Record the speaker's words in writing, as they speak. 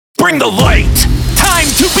bring the light. Time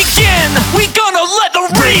to begin. We gonna let the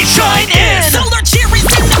rays shine in. Solar cheer is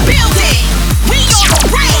in the building. We on the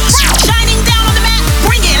rays, shining down on the map,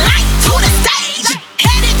 bringing light to the stage.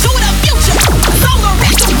 Headed to the future. Solar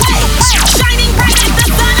is the way, shining bright as the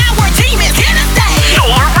sun. Our team is here to stay.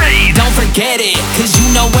 Solar rays. Don't forget it, cause you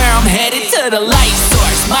know where I'm headed. To the light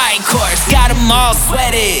source, my course, got them all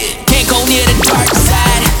sweated. Can't go near the dark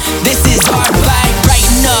side. This is our fight,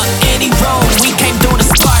 brighten up any road. We came through the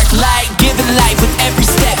spark light, giving life with every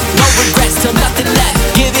step. No regrets till nothing left.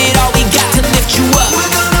 Give it all we got to lift you up.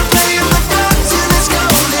 We're gonna play in the dark till it's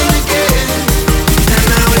golden again. And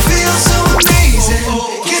now it feels so amazing.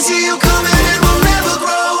 Can see you coming and we'll never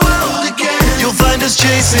grow old again. You'll find us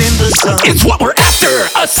chasing the sun. It's what we're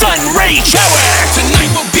after, a sun ray shower.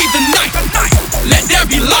 Tonight will be the night. Let there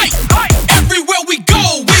be light. Everywhere we go,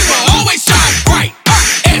 we will always shine bright.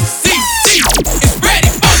 SCC is ready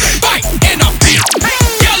for the fight. And I'm pink,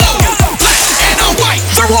 yellow, black, and I'm white.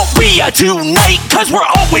 There won't be a tonight, cause we're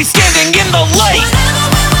always standing in the light. Whatever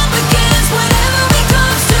we're up against, whatever we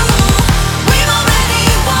comes to, we've already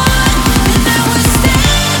won. And now we're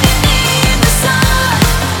standing in the sun.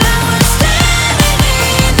 Now we're standing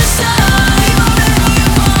in the sun. We've already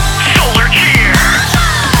won. Solar cheer.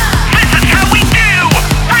 This is how we do.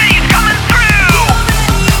 Rays coming through.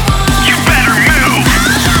 You better move.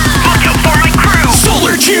 Look out for my crew.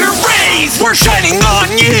 Solar cheer rays, we're shining on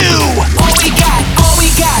you. All we got, we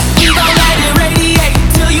gon' let it radiate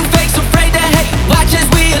till you fakes afraid to hate. Watch as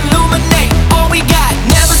we illuminate. All we got,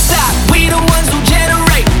 never stop. We the ones who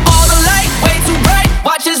generate all the light, way too bright.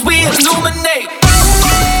 Watch as we illuminate.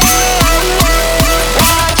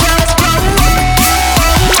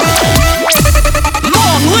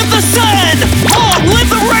 Long live the sun! Long live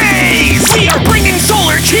the rays! We are bringing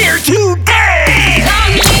solar cheer today!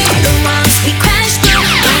 Long live the ones we crashed through.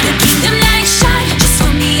 Let the kingdom light shine just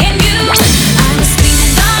for me and you. I was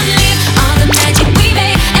screaming, long live all the magic we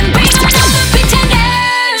made, and bring on all the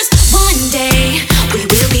pretenders. One day we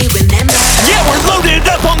will be remembered. Yeah, we're loaded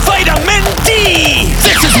up on vitamin D!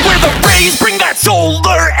 This is where the rays bring that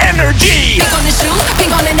solar energy! Pink on the shoe,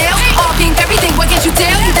 pink on the nail, all pink everything. What can't you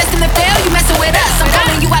tell? You destined to fail. You messing with us. I'm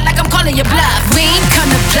calling you out like I'm calling your bluff. We ain't come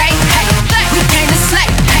to play. Hey, we came to slay.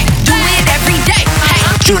 Hey, do it every day. Hey.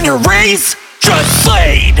 Junior Rays just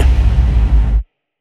slayed!